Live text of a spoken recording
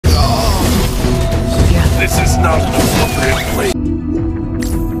This is not an appropriate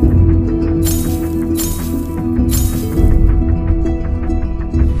place.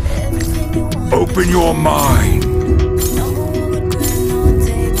 Open your mind.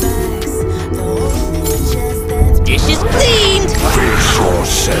 Dishes cleaned! Face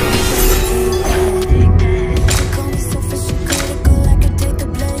yourself.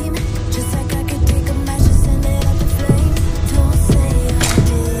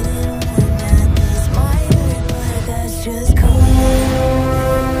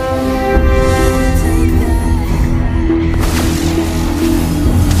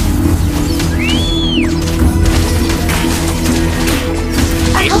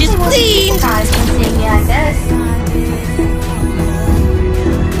 Dishes cleaned! Surprised when seeing me like this.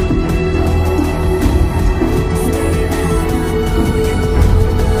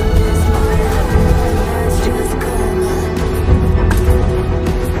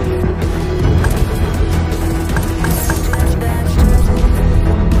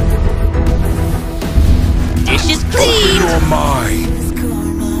 Dishes Open cleaned! your mind.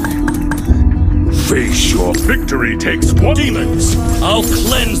 Face your victory takes one. Demons, I'll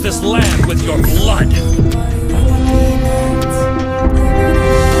cleanse this land with your blood.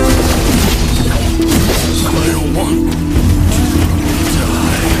 I don't want to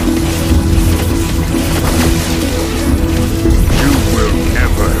die. You will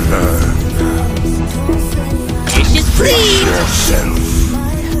never learn. Dishes cleaned! Yourself.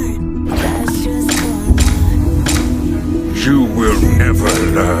 You will never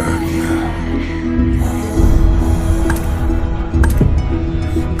learn.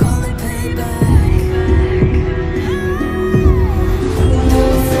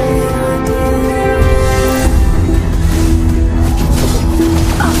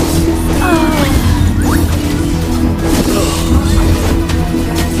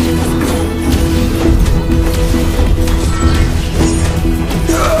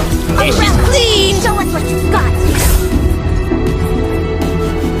 Dishes cleaned! Show us what you've got.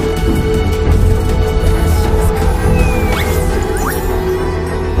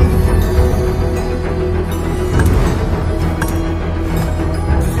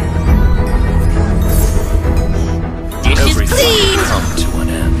 Dishes Everything cleaned! will come to an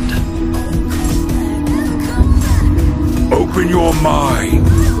end. Open your mind.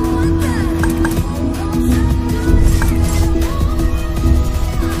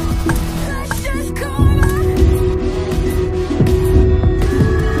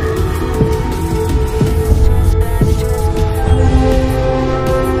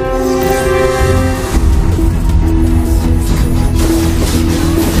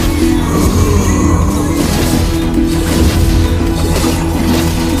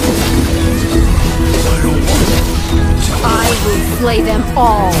 I will slay them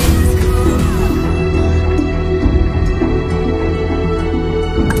all.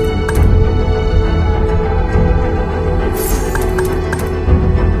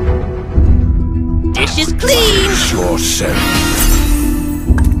 Dishes cleaned! Face yourself.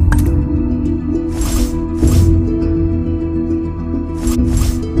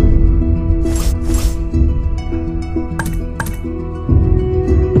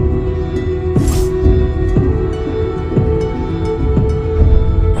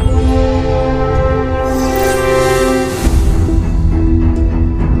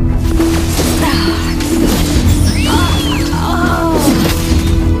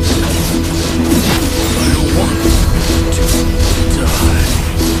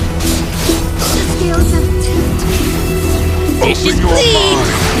 Dishes Open your cleaned!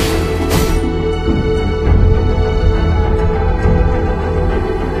 mind.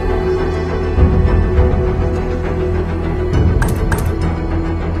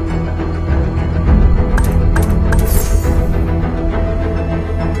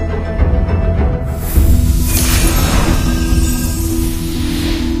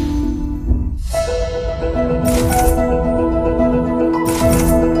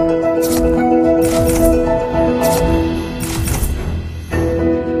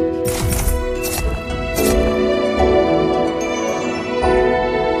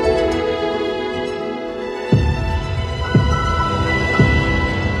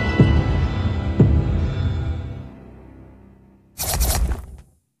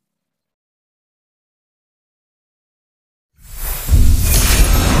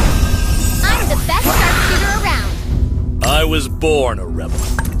 I'm the best sharpshooter around. I was born a rebel.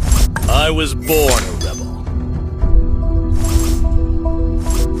 I was born a rebel.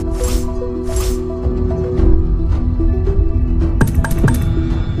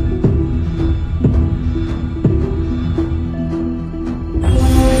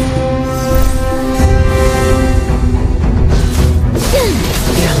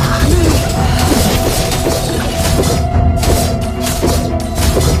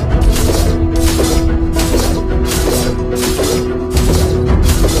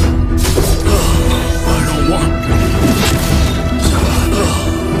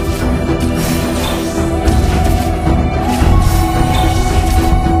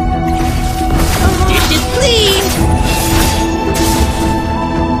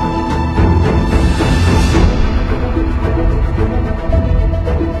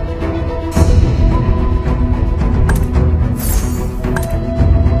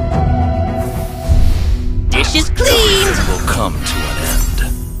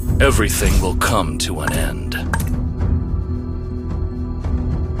 Everything will come to an end.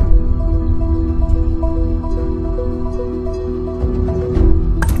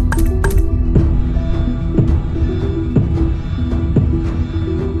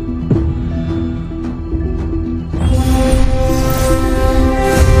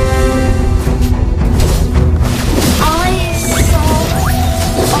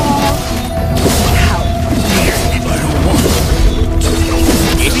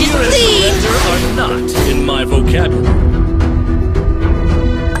 In my vocabulary.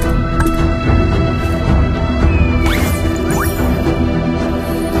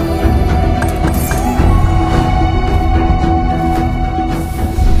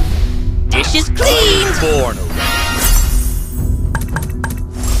 Dishes cleaned! Born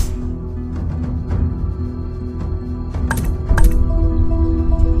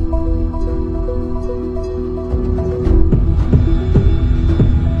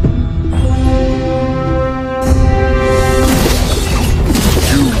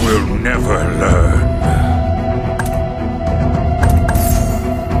Never learn.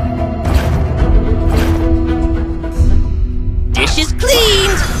 Dishes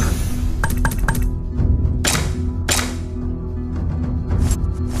cleaned!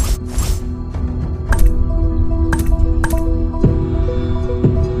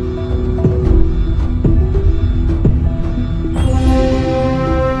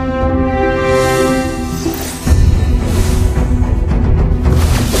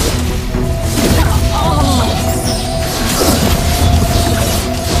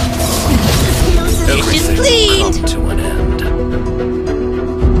 Everything will come to an end.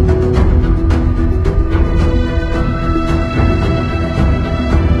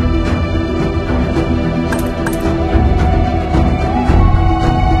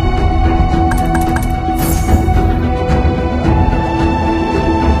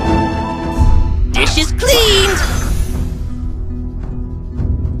 Dishes cleaned!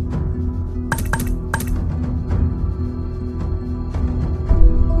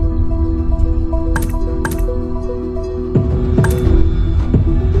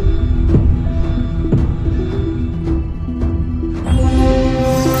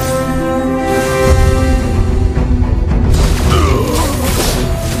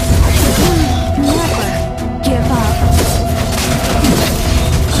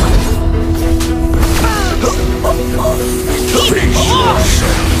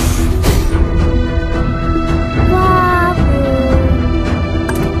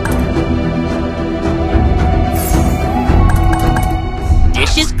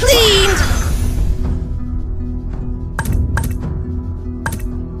 Dishes cleaned!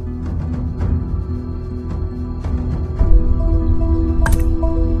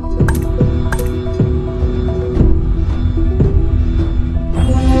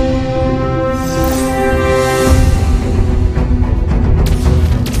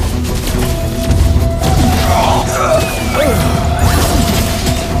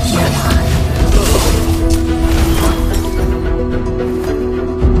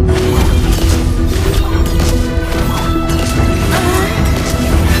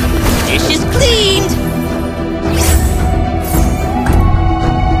 Dishes cleaned!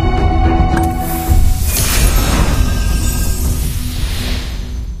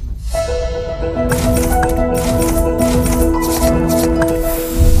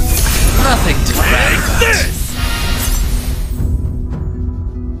 Nothing to brag about.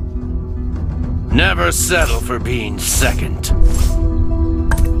 Never settle for being second.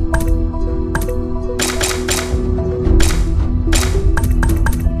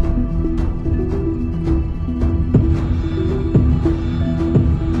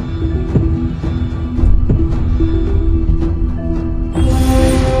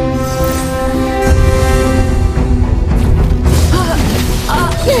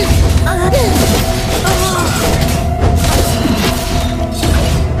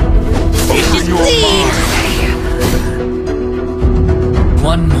 Dishes cleaned!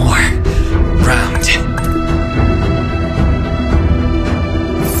 One more round.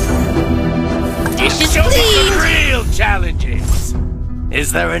 Dishes Show me some cleaned! real challenges.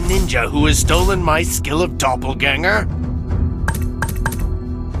 Is there a ninja who has stolen my skill of doppelganger?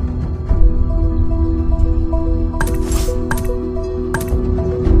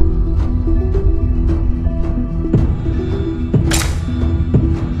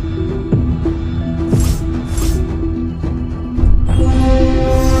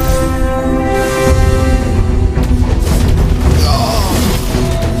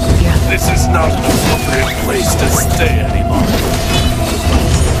 This is not an appropriate place to stay anymore.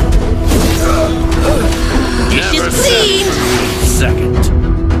 Dishes Never cleaned! settle for second.